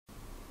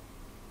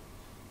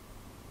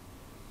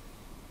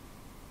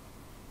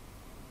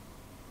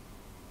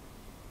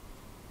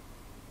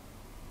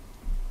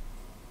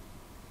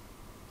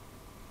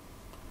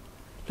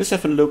Let's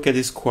have a look at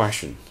this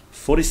question.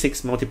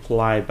 46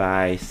 multiplied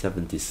by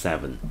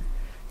 77.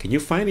 Can you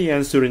find the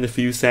answer in a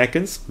few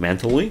seconds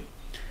mentally?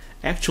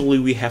 Actually,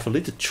 we have a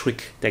little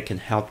trick that can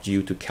help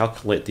you to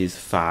calculate this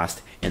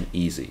fast and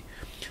easy.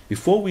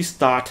 Before we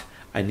start,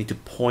 I need to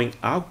point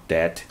out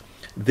that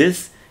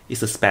this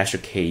is a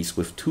special case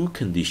with two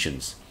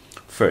conditions.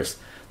 First,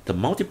 the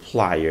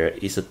multiplier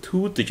is a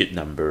two-digit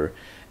number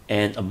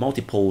and a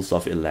multiples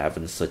of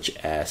 11 such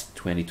as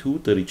 22,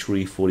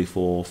 33,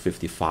 44,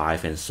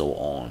 55 and so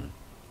on.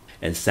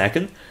 And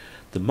second,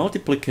 the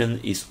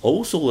multiplicand is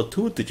also a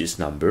two-digit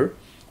number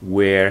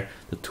where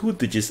the two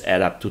digits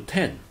add up to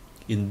 10.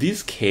 In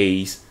this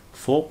case,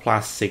 4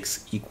 plus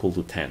 6 equal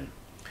to 10.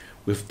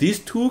 With these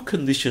two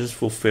conditions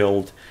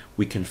fulfilled,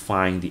 we can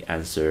find the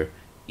answer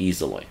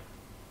easily.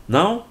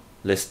 Now,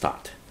 let's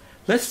start.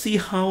 Let's see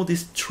how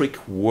this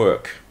trick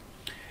works.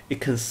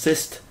 It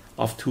consists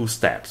of two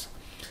steps.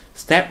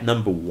 Step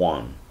number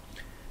 1.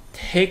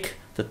 Take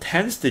the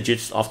tens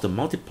digits of the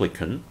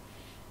multiplicand,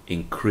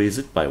 increase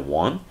it by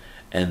 1,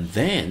 and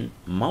then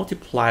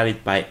multiply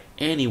it by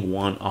any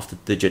one of the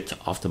digits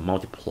of the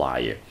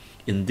multiplier.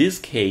 In this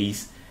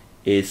case,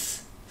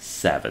 is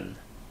 7.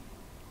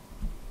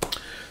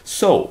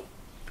 So,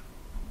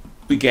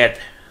 we get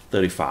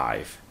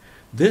 35.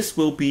 This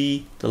will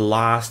be the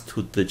last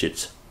two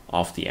digits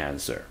of the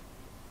answer.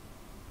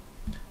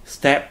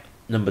 Step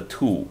number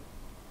 2.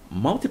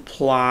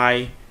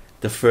 Multiply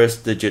the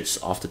first digits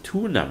of the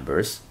two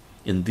numbers.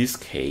 In this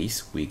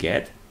case, we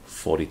get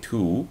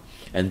 42.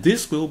 And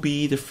this will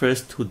be the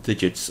first two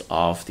digits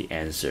of the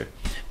answer.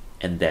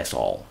 And that's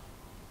all.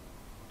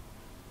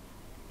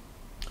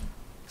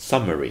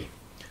 Summary.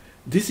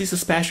 This is a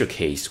special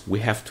case. We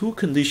have two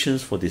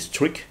conditions for this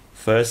trick.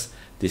 First,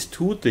 these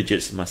two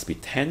digits must be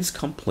tens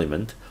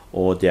complement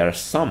or their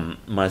sum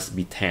must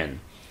be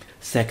 10.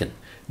 Second,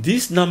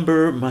 this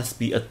number must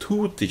be a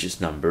two-digit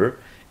number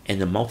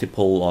and a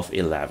multiple of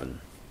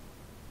 11.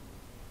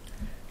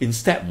 In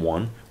step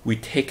 1, we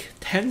take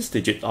tens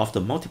digit of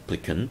the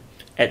multiplicand,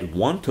 add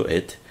 1 to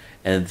it,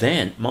 and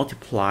then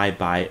multiply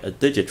by a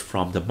digit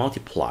from the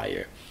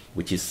multiplier,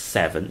 which is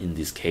 7 in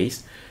this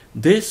case.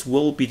 This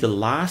will be the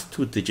last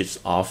two digits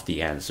of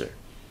the answer.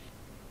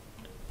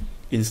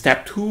 In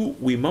step 2,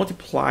 we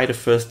multiply the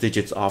first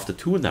digits of the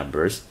two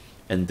numbers,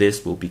 and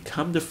this will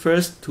become the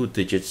first two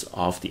digits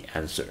of the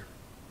answer.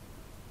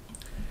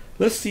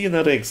 Let's see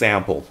another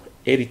example.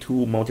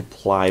 82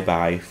 multiplied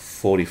by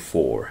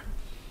 44.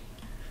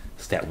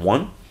 Step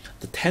 1.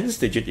 The tens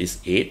digit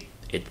is 8.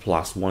 8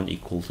 plus 1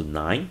 equals to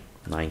 9.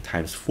 9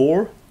 times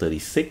 4,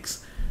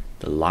 36.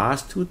 The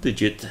last two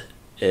digits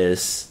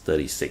is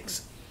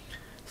 36.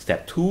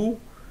 Step 2.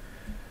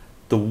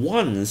 The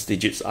ones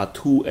digits are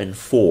 2 and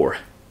 4.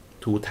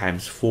 2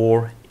 times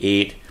 4,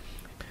 8.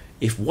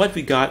 If what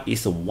we got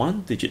is a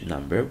one-digit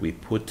number, we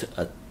put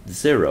a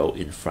 0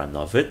 in front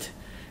of it,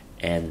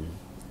 and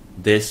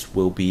this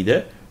will be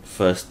the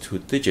first two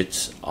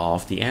digits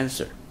of the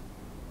answer.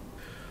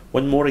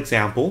 One more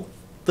example.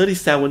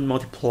 37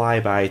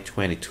 multiplied by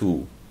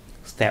 22.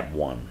 Step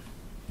 1.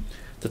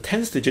 The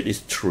tens digit is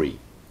 3.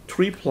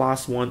 3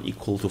 plus 1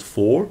 equals to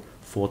 4.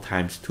 4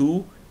 times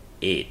 2,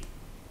 8.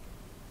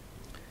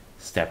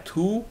 Step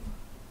 2.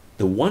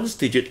 The ones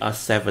digit are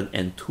 7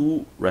 and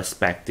 2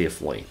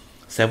 respectively.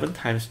 7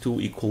 times 2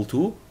 equals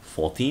to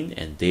 14,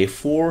 and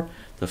therefore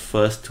the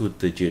first two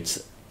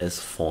digits is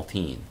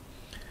 14.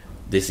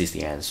 This is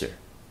the answer.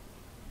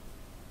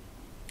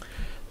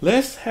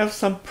 Let's have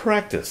some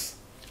practice.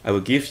 I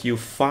will give you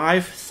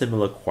 5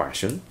 similar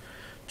questions.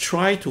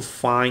 Try to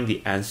find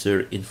the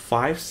answer in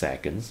 5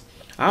 seconds.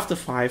 After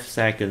 5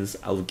 seconds,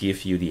 I will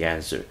give you the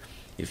answer.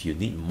 If you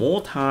need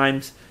more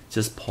time,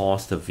 just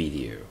pause the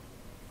video.